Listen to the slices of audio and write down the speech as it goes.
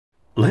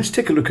Let's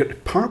take a look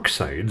at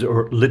Parkside,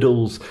 or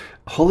LIDL's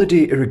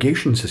holiday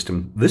irrigation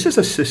system. This is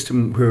a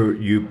system where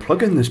you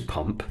plug in this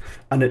pump,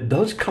 and it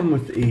does come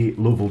with a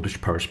low voltage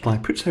power supply,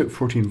 puts out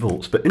 14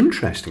 volts, but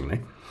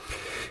interestingly,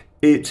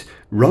 it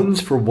runs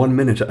for 1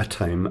 minute at a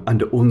time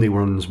and it only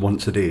runs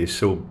once a day.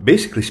 So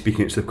basically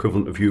speaking, it's the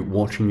equivalent of you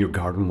watering your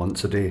garden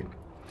once a day.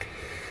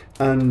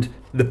 And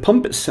the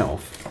pump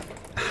itself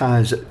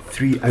has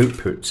 3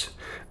 outputs,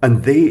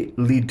 and they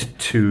lead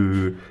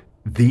to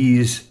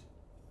these,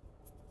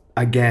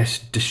 I guess,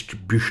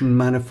 distribution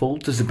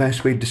manifolds is the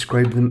best way to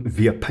describe them,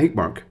 via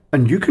pipework.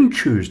 And you can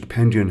choose,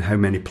 depending on how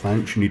many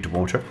plants you need to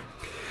water,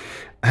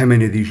 how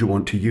many of these you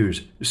want to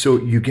use. So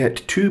you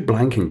get 2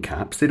 blanking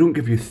caps. They don't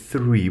give you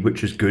 3,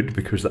 which is good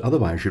because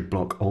otherwise you'd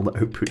block all the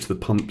outputs of the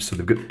pump. So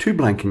they've got 2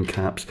 blanking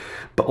caps,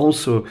 but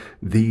also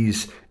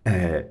these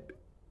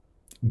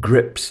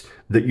grips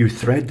that you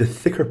thread the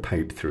thicker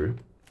pipe through.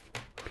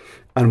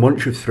 And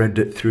once you've threaded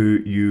it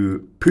through,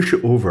 you push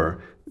it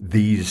over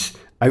these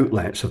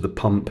outlets of the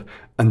pump,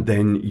 and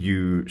then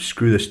you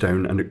screw this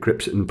down and it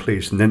grips it in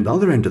place. And then the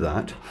other end of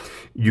that,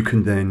 you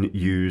can then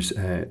use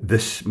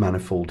this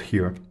manifold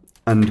here.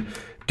 And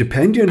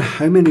depending on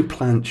how many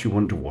plants you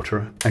want to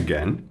water,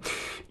 again,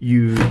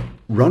 you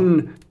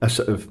run a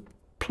sort of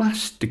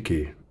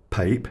plasticky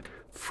pipe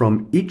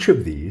from each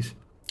of these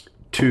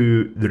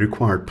to the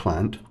required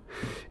plant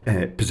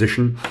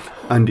position,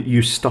 and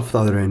you stuff the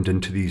other end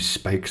into these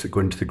spikes that go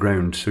into the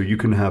ground. So you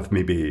can have,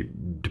 maybe,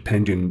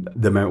 depending on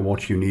the amount of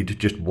water you need,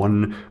 just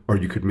 1, or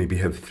you could maybe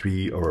have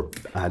 3, or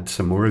add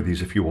some more of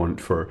these if you want,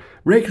 for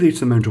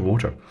regulates the amount of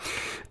water.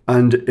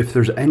 And if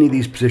there's any of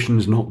these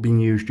positions not being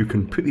used, you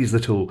can put these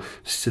little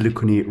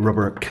silicone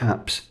rubber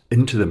caps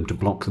into them to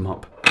block them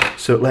up.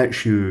 So it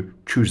lets you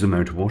choose the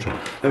amount of water.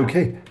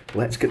 Okay,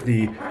 let's get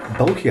the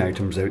bulky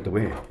items out the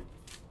way.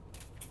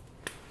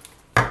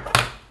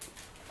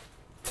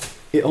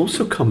 It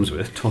also comes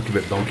with, talking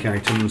about bulky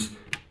items,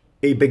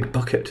 a big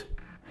bucket.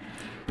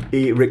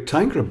 A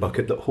rectangular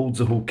bucket that holds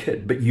the whole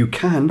kit, but you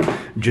can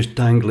just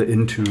dangle it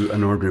into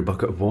an ordinary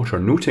bucket of water,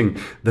 noting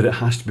that it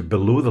has to be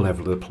below the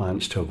level of the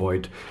plants to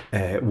avoid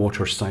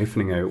water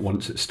siphoning out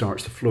once it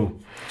starts to flow.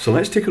 So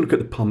let's take a look at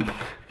the pump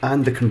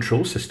and the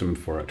control system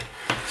for it.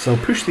 So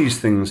I'll push these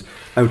things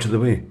out of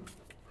the way.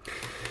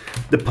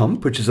 The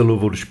pump, which is a low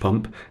voltage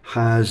pump,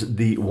 has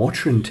the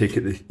water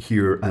intake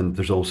here, and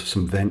there's also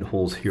some vent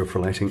holes here for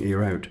letting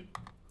air out.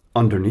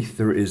 Underneath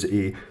there is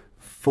a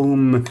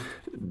foam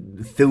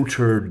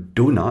filter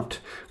donut,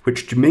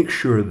 which, to make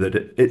sure that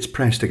it's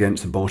pressed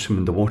against the bottom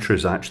and the water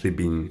is actually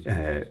being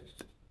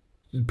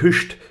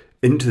pushed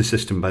into the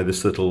system by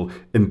this little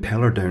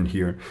impeller down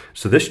here.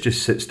 So this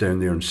just sits down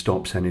there and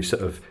stops any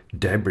sort of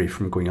debris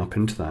from going up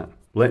into that.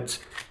 Let's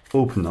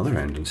open the other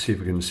end and see if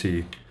we can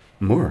see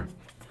more.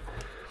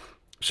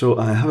 So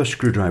I have a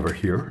screwdriver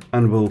here,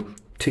 and we'll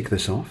take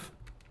this off.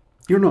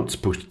 You're not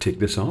supposed to take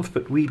this off,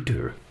 but we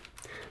do.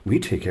 We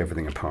take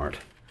everything apart.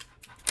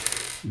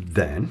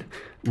 Then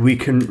we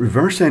can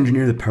reverse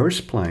engineer the power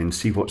supply and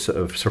see what sort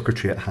of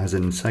circuitry it has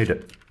inside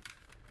it.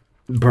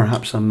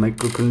 Perhaps a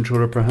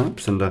microcontroller,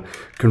 perhaps, and a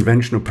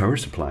conventional power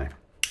supply.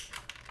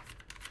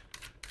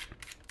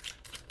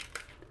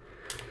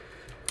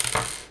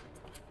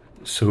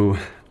 So,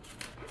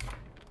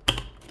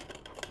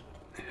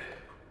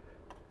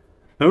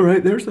 all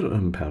right, there's the little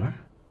impeller.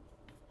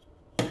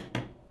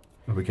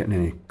 Are we getting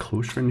any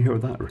closer in here?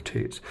 That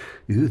rotates.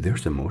 Ooh,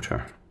 there's the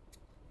motor.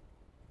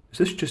 Is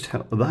this just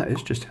held? That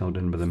is just held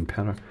in with the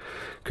impeller.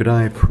 Could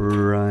I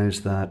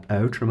prise that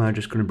out, or am I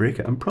just going to break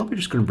it? I'm probably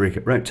just going to break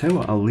it. Right, tell you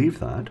what, I'll leave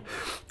that.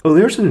 Oh,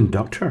 there's an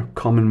inductor,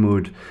 common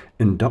mode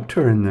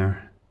inductor in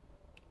there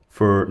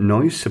for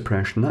noise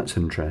suppression. That's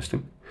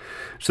interesting.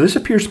 So this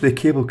appears to be the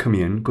cable coming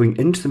in, going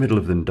into the middle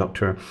of the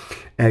inductor,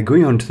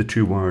 going onto the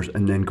 2 wires,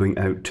 and then going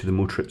out to the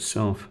motor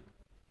itself.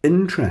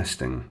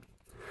 Interesting.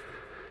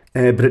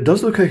 But it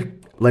does look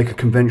like a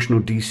conventional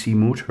DC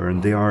motor,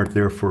 and they are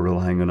therefore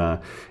relying on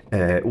a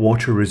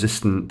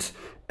water-resistant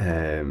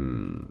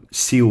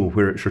seal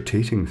where it's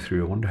rotating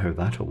through. I wonder how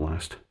that'll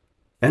last.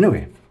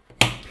 Anyway,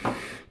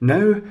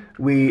 now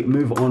we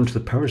move on to the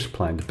power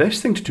supply. The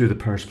best thing to do with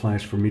the power supply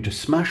is for me to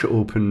smash it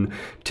open,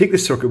 take the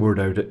circuit board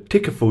out,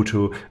 take a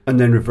photo, and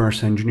then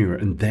reverse engineer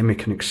it, and then we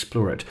can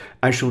explore it.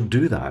 I shall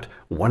do that.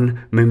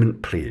 1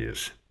 moment,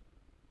 please.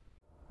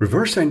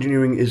 Reverse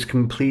engineering is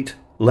complete.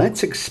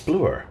 Let's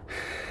explore.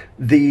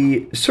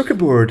 The circuit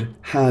board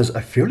has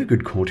a fairly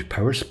good quality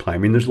power supply. I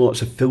mean, there's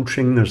lots of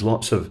filtering, there's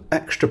lots of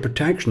extra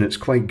protection. It's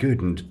quite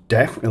good, and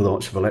definitely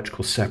lots of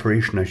electrical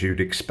separation, as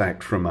you'd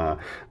expect from a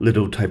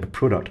LIDL type of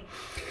product.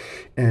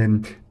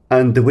 And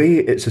the way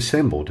it's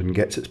assembled and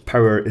gets its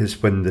power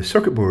is when the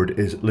circuit board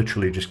is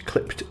literally just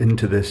clipped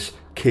into this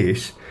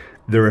case.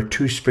 There are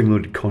 2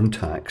 spring-loaded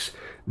contacts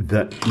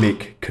that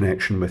make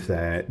connection with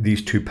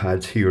these 2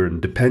 pads here,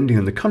 and depending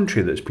on the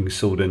country that's being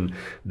sold in,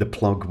 the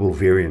plug will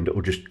vary and it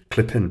will just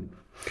clip in.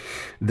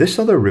 This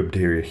other ribbed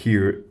area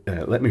here,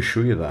 let me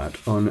show you that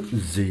on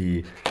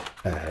the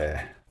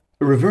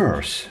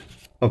reverse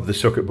of the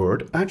circuit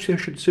board. Actually, I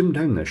should zoom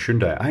down this,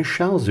 shouldn't I? I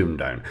shall zoom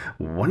down.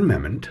 1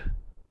 moment.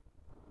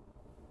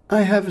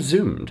 I have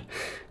zoomed.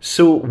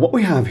 So what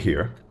we have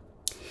here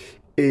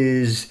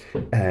is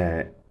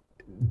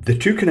the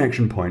two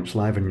connection points,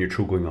 live and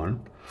neutral, going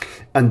on.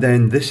 And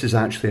then this is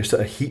actually a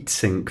sort of heat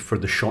sink for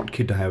the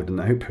Schottky diode and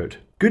the output.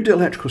 Good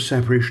electrical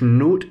separation.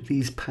 Note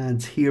these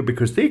pads here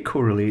because they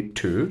correlate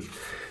to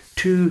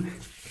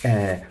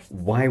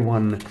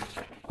Y1,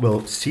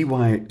 well,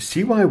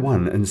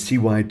 CY1 and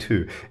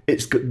CY2.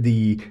 It's got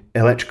the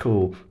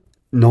electrical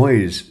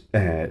noise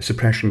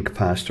suppression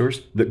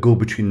capacitors that go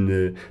between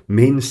the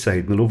main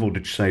side and the low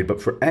voltage side, but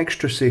for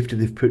extra safety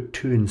they've put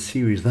two in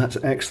series. That's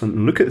excellent.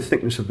 And look at the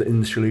thickness of the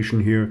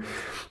insulation here.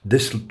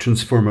 This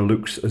transformer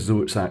looks as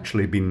though it's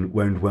actually been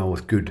wound well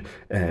with good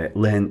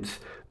length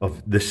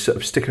of this sort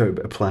of stick out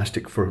bit of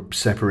plastic for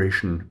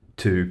separation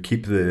to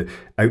keep the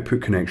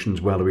output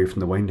connections well away from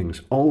the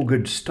windings. All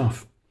good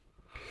stuff.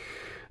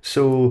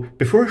 So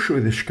before I show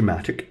you the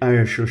schematic,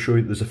 I shall show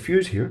you there's a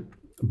fuse here.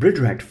 Bridge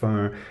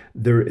rectifier,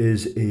 there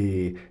is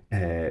a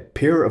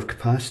pair of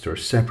capacitors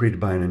separated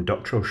by an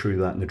inductor. I'll show you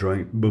that in the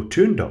drawing. Well,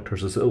 two inductors.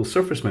 There's a little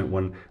surface mount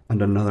one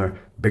and another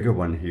bigger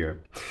one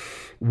here.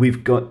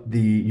 We've got the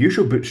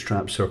usual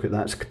bootstrap circuit.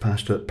 That's a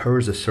capacitor that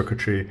powers this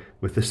circuitry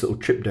with this little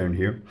chip down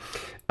here.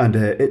 And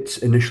it's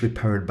initially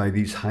powered by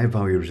these high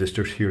value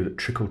resistors here that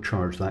trickle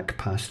charge that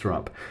capacitor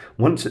up.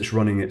 Once it's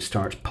running, it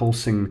starts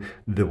pulsing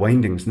the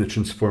windings in the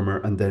transformer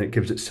and then it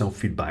gives itself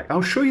feedback.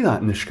 I'll show you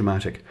that in the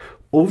schematic.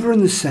 Over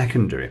in the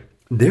secondary,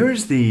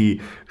 there's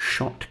the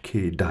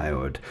Schottky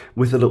diode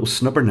with a little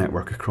snubber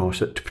network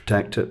across it to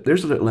protect it.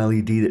 There's a little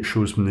LED that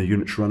shows when the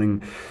unit's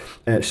running,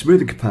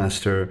 smoothing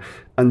capacitor,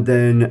 and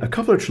then a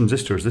couple of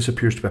transistors. This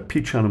appears to be a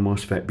P-channel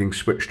MOSFET being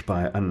switched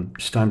by a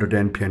standard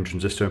NPN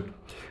transistor,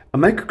 a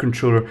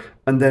microcontroller,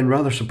 and then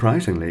rather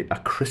surprisingly, a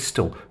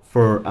crystal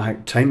for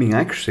timing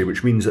accuracy,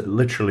 which means that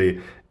literally,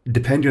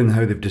 depending on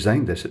how they've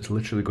designed this, it's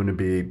literally going to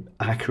be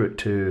accurate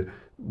to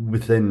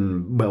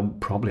within, well,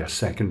 probably a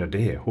second a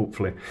day,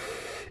 hopefully.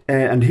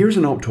 And here's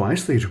an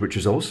opto-isolator, which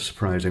is also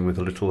surprising, with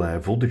a little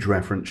voltage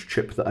reference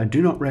chip that I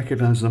do not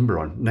recognise the number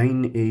on,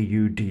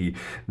 9AUD.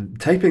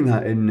 Typing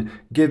that in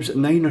gives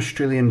 $9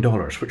 Australian,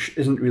 which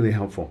isn't really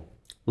helpful.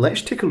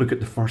 Let's take a look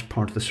at the first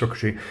part of the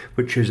circuitry,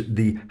 which is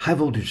the high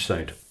voltage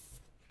side.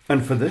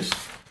 And for this,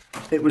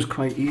 it was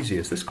quite easy.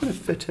 Is this going to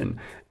fit in?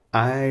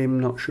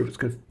 I'm not sure if it's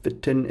going to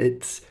fit in.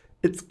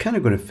 It's kind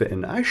of going to fit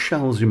in. I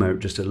shall zoom out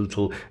just a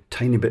little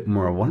tiny bit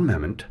more one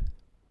moment.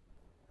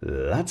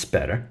 That's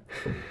better.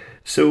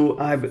 So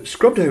I've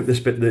scrubbed out this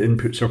bit, the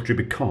input circuitry,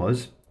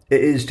 because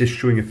it is just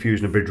showing a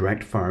fuse and a bridge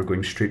rectifier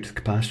going straight to the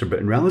capacitor, but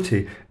in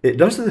reality it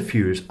does the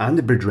fuse and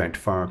the bridge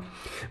rectifier,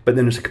 but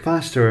then it's a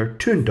capacitor,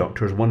 two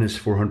inductors, one is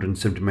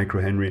 470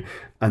 microhenry,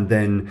 and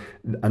then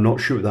I'm not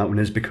sure what that one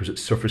is because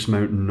it's surface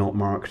mount and not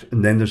marked,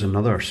 and then there's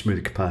another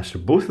smooth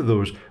capacitor. Both of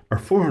those are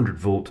 400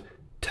 volt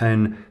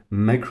 10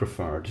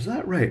 microfarad. Is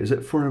that right? Is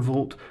it 400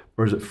 volt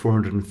or is it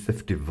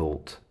 450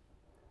 volt?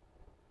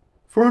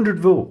 400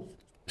 volt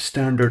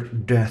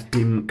standard death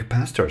beam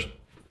capacitors.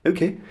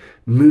 Okay,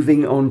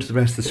 moving on to the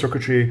rest of the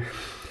circuitry.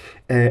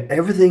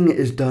 Everything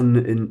is done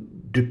in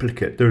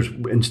duplicate. There's,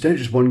 instead of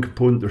just one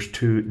component, there's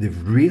two.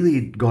 They've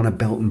really gone a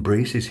belt and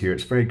braces here.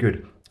 It's very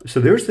good. So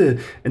there's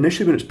the,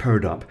 initially when it's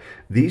powered up,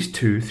 these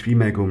two 3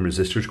 mega ohm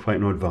resistors, quite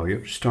an odd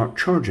value, start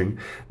charging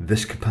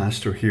this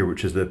capacitor here,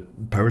 which is the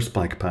power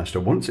supply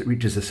capacitor. Once it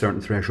reaches a certain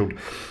threshold,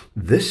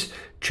 this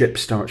chip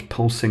starts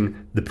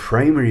pulsing the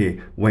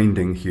primary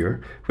winding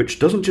here, which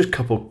doesn't just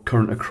couple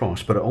current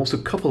across, but it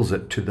also couples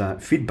it to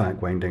that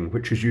feedback winding,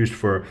 which is used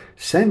for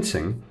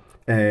sensing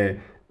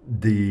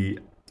the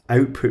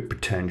output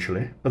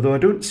potentially, although I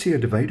don't see a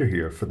divider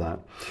here for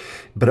that.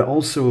 But it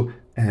also,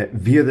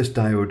 via this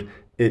diode,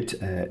 it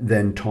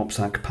then tops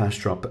that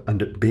capacitor up,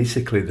 and it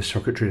basically, the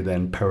circuitry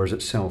then powers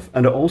itself.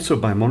 And it also,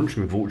 by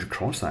monitoring the voltage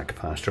across that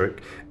capacitor,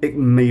 it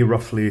may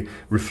roughly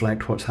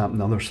reflect what's happened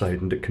on the other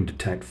side, and it can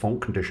detect fault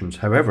conditions.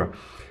 However,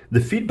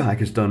 the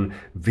feedback is done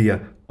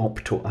via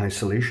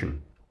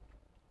opto-isolation.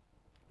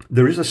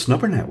 There is a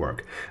snubber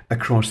network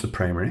across the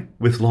primary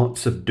with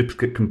lots of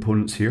duplicate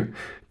components here.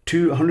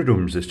 Two 100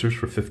 ohm resistors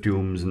for 50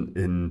 ohms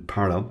in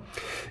parallel,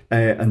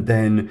 and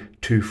then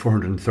two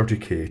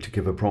 430k to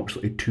give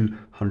approximately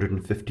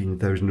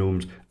 215,000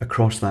 ohms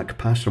across that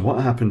capacitor.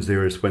 What happens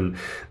there is when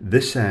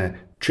this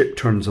chip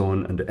turns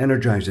on and it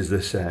energizes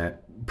this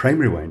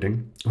primary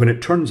winding, when it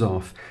turns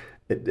off,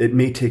 it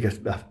may take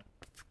a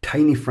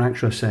tiny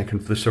fraction of a second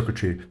for the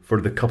circuitry for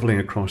the coupling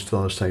across to the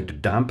other side to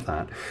damp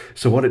that.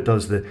 So what it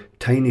does, the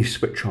tiny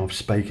switch off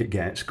spike it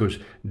gets goes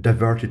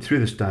diverted through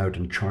this diode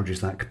and charges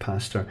that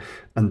capacitor,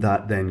 and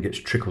that then gets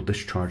trickle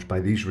discharged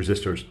by these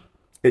resistors.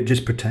 It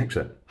just protects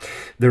it.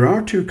 There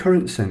are two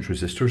current sense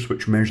resistors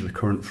which measure the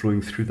current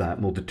flowing through that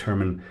and will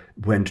determine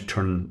when to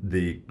turn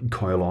the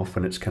coil off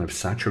when it's kind of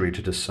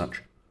saturated as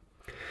such.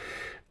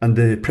 And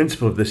the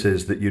principle of this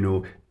is that, you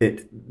know,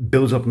 it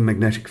builds up a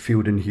magnetic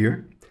field in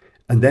here,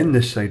 and then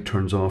this side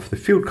turns off, the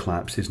field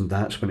collapses, and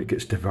that's when it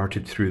gets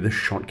diverted through this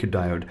Schottky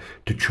diode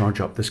to charge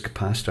up this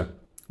capacitor.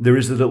 There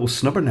is a little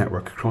snubber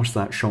network across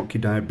that Schottky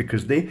diode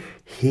because they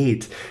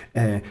hate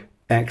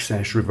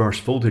excess reverse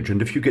voltage,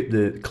 and if you get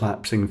the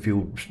collapsing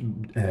field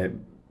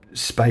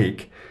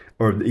spike,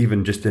 or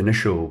even just the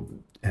initial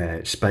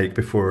spike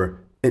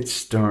before it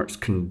starts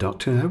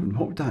conducting,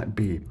 what would that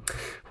be?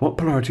 What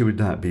polarity would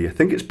that be? I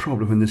think it's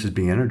probably when this is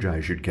being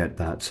energized, you'd get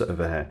that sort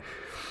of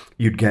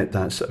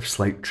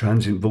slight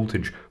transient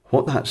voltage.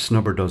 What that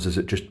snubber does is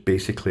it just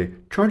basically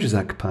charges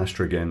that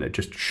capacitor again. It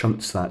just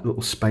shunts that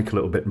little spike a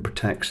little bit and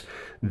protects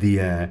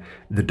the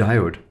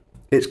diode.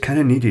 It's kind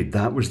of needed.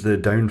 That was the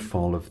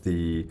downfall of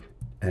the,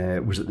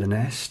 was it the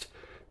Nest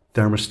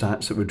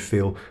thermostats that would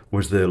fail,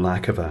 was the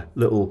lack of a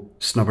little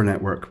snubber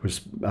network was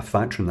a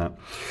factor in that.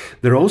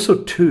 There are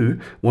also two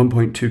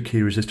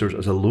 1.2k resistors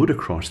as a load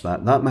across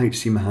that. That might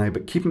seem high,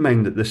 but keep in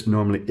mind that this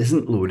normally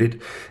isn't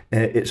loaded.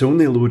 It's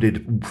only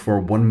loaded for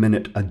 1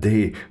 minute a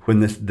day when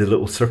the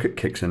little circuit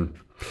kicks in.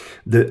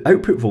 The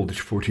output voltage,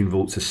 14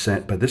 volts, is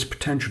set by this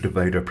potential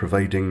divider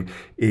providing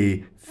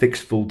a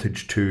fixed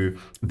voltage to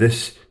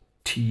this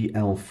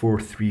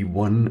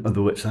TL431,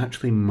 although it's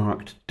actually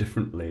marked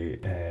differently.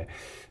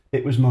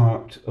 It was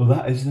marked, oh,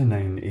 that is the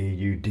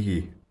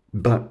 9AUD,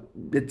 but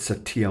it's a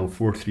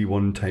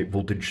TL431 type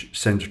voltage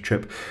sensor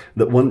chip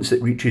that once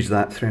it reaches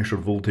that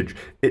threshold voltage,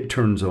 it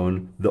turns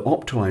on, the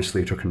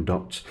opto-isolator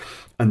conducts,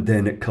 and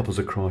then it couples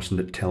across and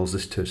it tells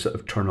us to sort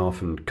of turn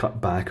off and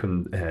cut back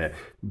on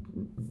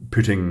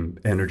putting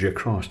energy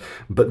across.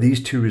 But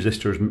these two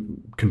resistors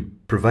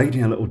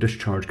providing a little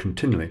discharge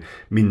continually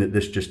mean that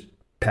this just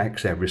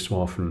pecks every so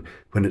often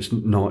when it's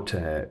not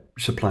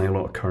supplying a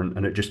lot of current,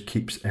 and it just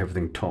keeps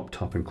everything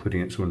topped up, including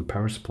its own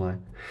power supply.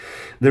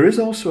 There is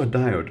also a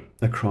diode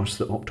across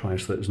the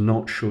opto-isolator. It's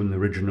not shown the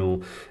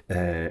original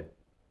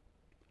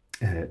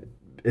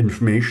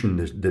information,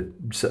 the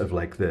sort of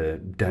like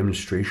the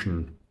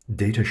demonstration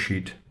data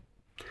sheet,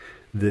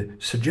 the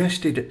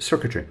suggested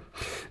circuitry.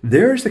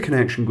 There's the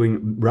connection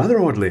going rather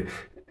oddly.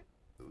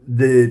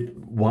 The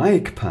Y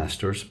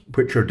capacitors,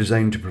 which are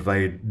designed to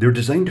provide, they're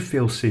designed to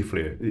fail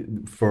safely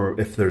for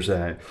if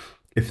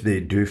they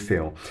do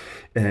fail,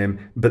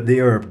 but they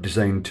are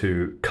designed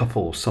to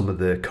couple some of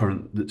the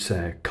current that's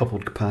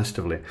coupled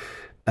capacitively,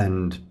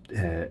 and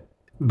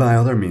by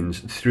other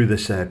means through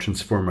this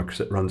transformer, because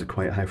it runs at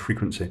quite high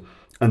frequency,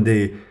 and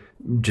they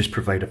just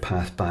provide a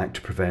path back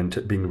to prevent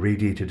it being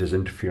radiated as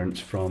interference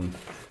from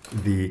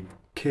the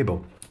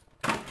cable.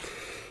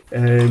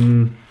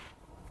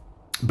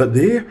 But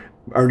they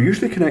are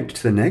usually connected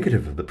to the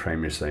negative of the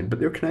primary side, but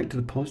they're connected to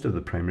the positive of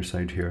the primary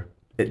side here.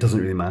 It doesn't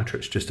really matter.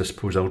 It's just, I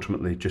suppose,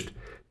 ultimately just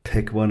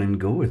pick one and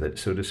go with it,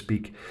 so to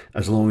speak,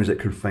 as long as it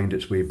can find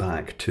its way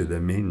back to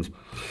the mains.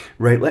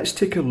 Right, let's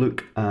take a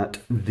look at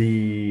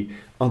the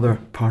other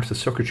part of the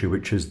circuitry,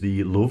 which is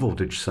the low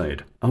voltage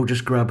side. I'll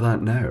just grab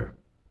that now.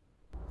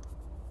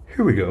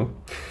 Here we go.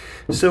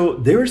 So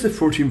there's the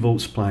 14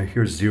 volt supply,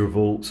 here's 0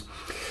 volts.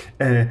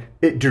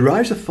 It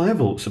derives a 5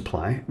 volt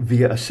supply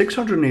via a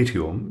 680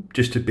 ohm,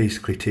 just to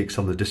basically take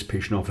some of the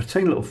dissipation off. A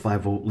tiny little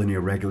 5 volt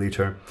linear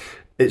regulator.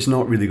 It's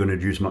not really going to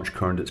use much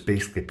current. It's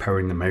basically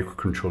powering the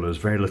microcontrollers,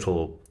 very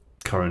little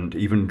current,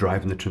 even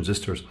driving the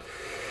transistors.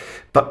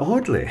 But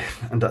oddly,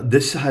 and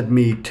this had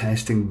me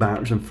testing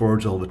backwards and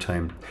forwards all the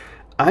time,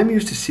 I'm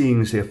used to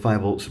seeing, say, a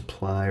 5 volt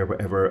supply or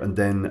whatever, and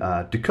then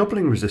a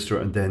decoupling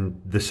resistor, and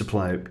then the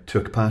supply to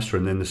a capacitor,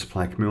 and then the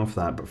supply coming off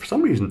that. But for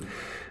some reason,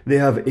 they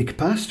have a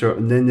capacitor,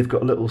 and then they've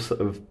got a little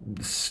sort of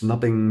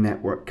snubbing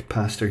network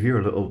capacitor here,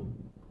 a little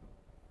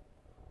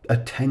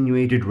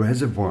attenuated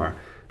reservoir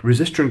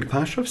resistor and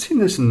capacitor. I've seen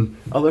this in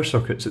other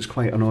circuits. It's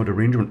quite an odd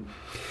arrangement.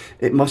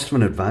 It must have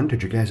an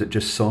advantage, I guess. It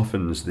just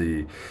softens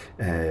the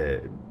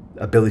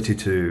ability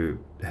to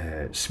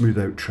smooth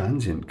out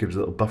transient, gives a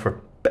little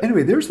buffer. But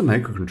anyway, there's the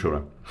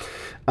microcontroller,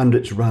 and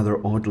it's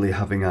rather oddly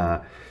having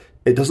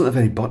it doesn't have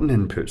any button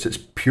inputs. It's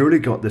purely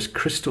got this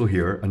crystal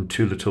here and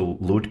two little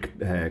load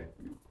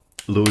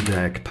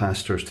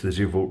capacitors to the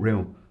 0 volt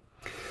rail.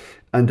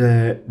 And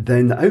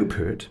then the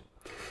output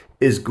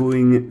is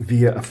going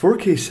via a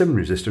 4K7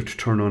 resistor to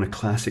turn on a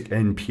classic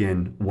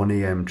NPN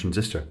 1AM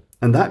transistor.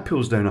 And that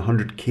pulls down a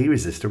 100K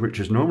resistor, which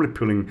is normally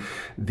pulling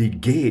the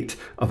gate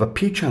of a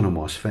P-channel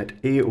MOSFET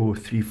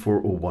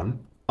A03401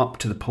 up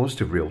to the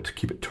positive rail to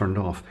keep it turned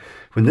off.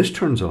 When this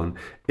turns on,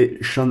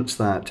 it shunts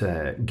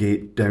that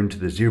gate down to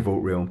the 0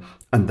 volt rail,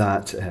 and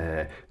that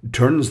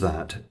turns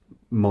that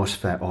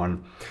MOSFET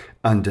on,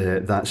 and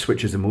that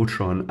switches the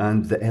motor on,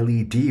 and the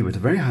LED with a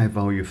very high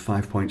value of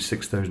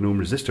 5.6 thousand ohm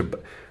resistor,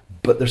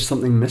 but there's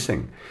something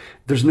missing.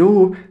 There's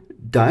no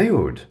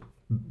diode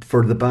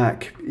for the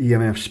back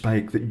EMF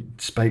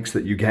spikes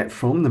that you get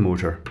from the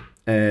motor.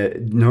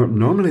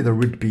 Normally there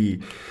would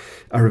be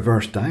a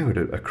reverse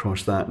diode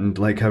across that, and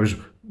like I was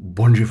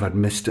wondering if I'd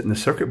missed it in the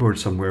circuit board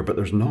somewhere, but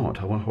there's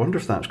not. I wonder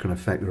if that's going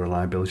to affect the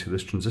reliability of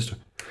this transistor.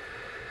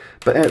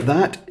 But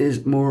that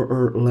is more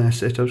or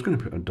less it. I was going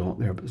to put a dot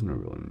there, but there's no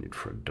real need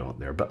for a dot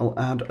there, but I'll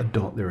add a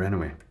dot there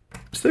anyway.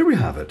 So there we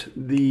have it,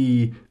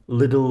 the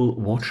LIDL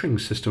watering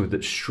system with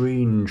its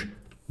strange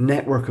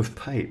network of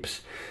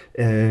pipes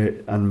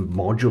and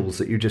modules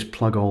that you just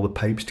plug all the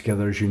pipes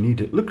together as you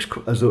need. It looks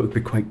as though it would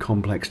be quite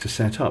complex to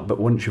set up, but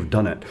once you've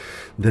done it,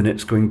 then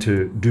it's going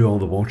to do all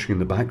the watering in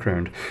the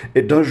background.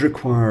 It does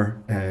require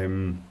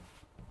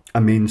a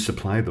main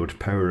supply though to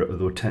power it,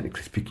 although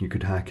technically speaking you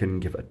could hack in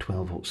and give it a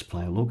 12-volt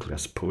supply locally, I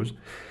suppose.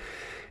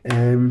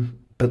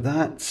 But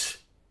that's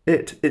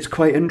it. It's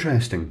quite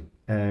interesting.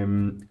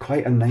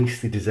 Quite a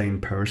nicely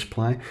designed power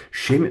supply.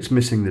 Shame it's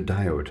missing the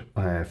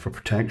diode for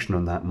protection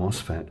on that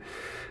MOSFET.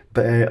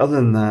 But other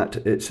than that,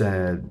 it's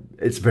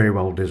very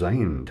well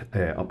designed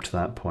up to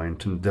that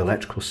point, and the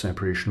electrical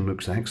separation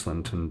looks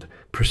excellent, and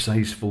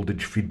precise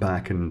voltage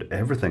feedback and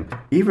everything.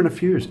 Even a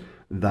fuse,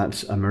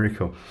 that's a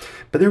miracle.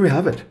 But there we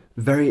have it.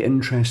 Very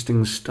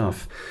interesting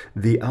stuff.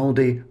 The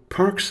LIDL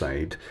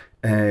Parkside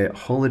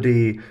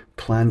holiday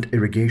plant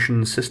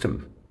irrigation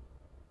system.